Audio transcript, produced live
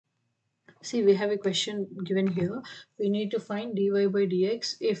See, we have a question given here. We need to find dy by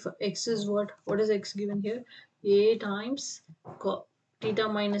dx. If x is what? What is x given here? A times theta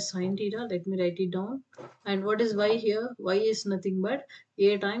minus sine theta. Let me write it down. And what is y here? Y is nothing but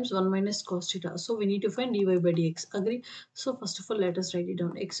a times 1 minus cos theta. So we need to find dy by dx. Agree? So first of all, let us write it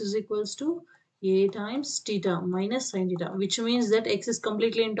down. X is equals to a times theta minus sine theta, which means that x is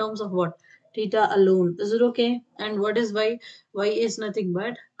completely in terms of what? Theta alone. Is it okay? And what is y? Y is nothing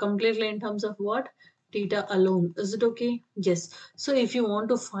but completely in terms of what? Theta alone. Is it okay? Yes. So if you want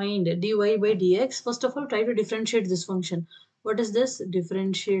to find dy by dx, first of all, try to differentiate this function. What is this?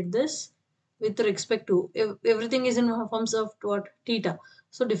 Differentiate this with respect to, if everything is in forms of what? Theta.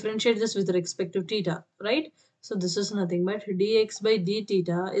 So differentiate this with respect to theta, right? So this is nothing but dx by d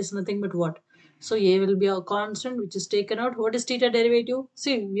theta is nothing but what? So a will be a constant which is taken out. What is theta derivative?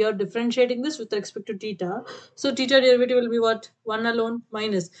 See, we are differentiating this with respect to theta. So theta derivative will be what? 1 alone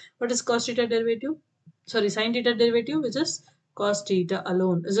minus. What is cos theta derivative? Sorry, sin theta derivative, which is cos theta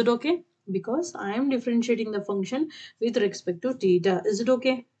alone. Is it okay? Because I am differentiating the function with respect to theta. Is it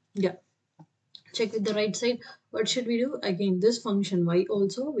okay? Yeah. Check with the right side. What should we do? Again, this function y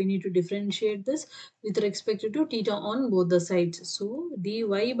also, we need to differentiate this with respect to theta on both the sides. So dy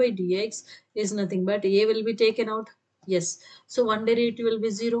by dx is nothing but a will be taken out. Yes. So one derivative will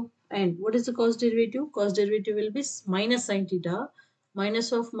be 0. And what is the cos derivative? Cos derivative will be minus sine theta.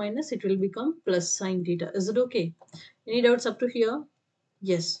 Minus of minus, it will become plus sine theta. Is it okay? Any doubts up to here?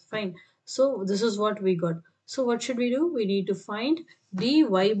 Yes, fine. So this is what we got. So what should we do? We need to find dy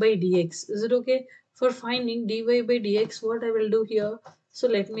by dx. Is it okay? For finding dy by dx, what I will do here? So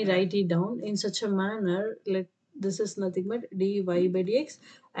let me write it down in such a manner. This is nothing but dy by dx.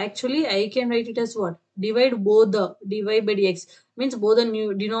 Actually, I can write it as what? Divide both the dy by dx. Means both the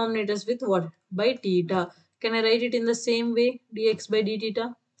new denominators with what? By theta. Can I write it in the same way? Dx by d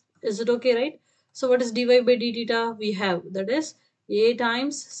theta. Is it okay, right? So what is dy by d theta? We have, that is a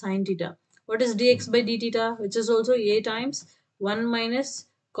times sine theta. What is dx by d theta? Which is also a times 1 minus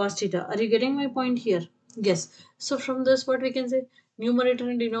cos theta. Are you getting my point here? Yes. So from this, what we can say? Numerator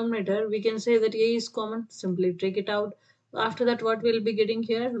and denominator, we can say that a is common. Simply take it out. After that, what we'll be getting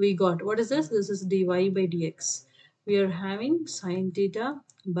here? We got, what is this? This is dy by dx. We are having sine theta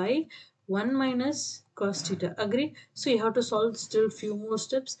by 1 minus cos theta. Agree? So you have to solve still few more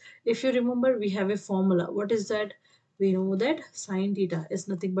steps. If you remember, we have a formula. What is that? We know that sine theta is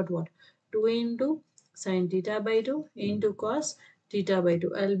nothing but what? 2 into sine theta by 2 into cos theta by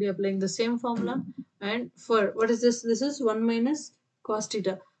 2. I will be applying the same formula. And for what is this? This is 1 minus cos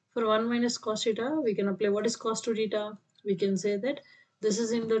theta. For 1 minus cos theta, we can apply what is cos to theta? We can say that this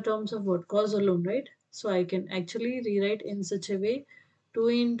is in the terms of what? Cos alone, right? So I can actually rewrite in such a way 2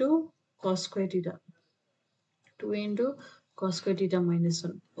 into cos square theta. 2 into cos square theta minus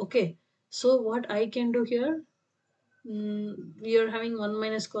 1. Okay. So what I can do here? We are having 1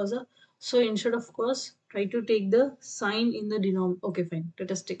 minus cos. So instead of cos, try to take the sine in the denominator. Okay, fine. Let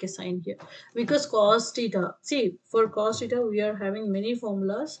us take a sine here. Because cos theta, see, for cos theta, we are having many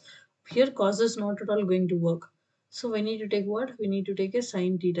formulas. Here, cos is not at all going to work. So we need to take what? We need to take a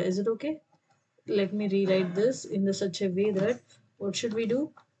sine theta. Is it okay? Let me rewrite this in the such a way that what should we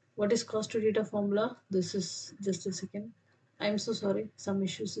do? What is cos to theta formula? This is just a second. I'm so sorry. Some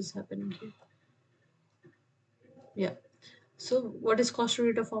issues is happening here. Yeah. So what is cos to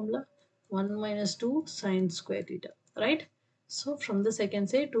theta formula? 1 minus 2 sine square theta, right? So from this I can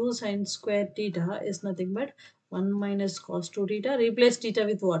say 2 sine square theta is nothing but 1 minus cos 2 theta. Replace theta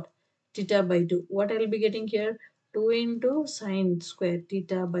with what? Theta by 2. What I will be getting here? 2 into sine square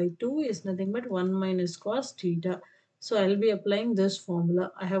theta by 2 is nothing but 1 minus cos theta. So I will be applying this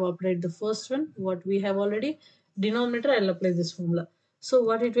formula. I have applied the first one. What we have already. Denominator, I will apply this formula. So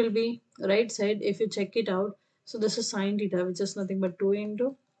what it will be? Right side, if you check it out, so this is sine theta, which is nothing but 2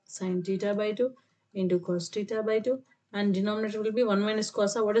 into sine theta by 2 into cos theta by 2. And denominator will be 1 minus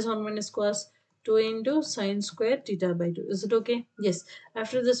cos. What is 1 minus cos? 2 into sine square theta by 2. Is it okay? Yes.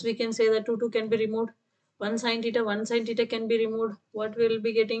 After this, we can say that 2 can be removed. 1 sine theta can be removed. What we will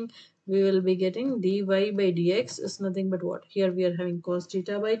be getting? We will be getting dy by dx is nothing but what? Here we are having cos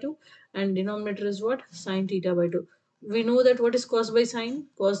theta by 2 and denominator is what? Sine theta by 2. We know that what is cos by sine?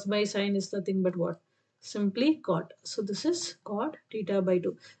 Cos by sine is nothing but what? Simply cot. So this is cot theta by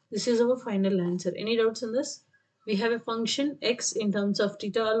 2. This is our final answer. Any doubts in this? We have a function x in terms of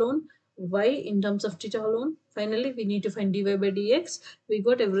theta alone, y in terms of theta alone. Finally, we need to find dy by dx. We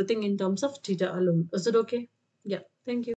got everything in terms of theta alone. Is it okay? Yeah. Thank you.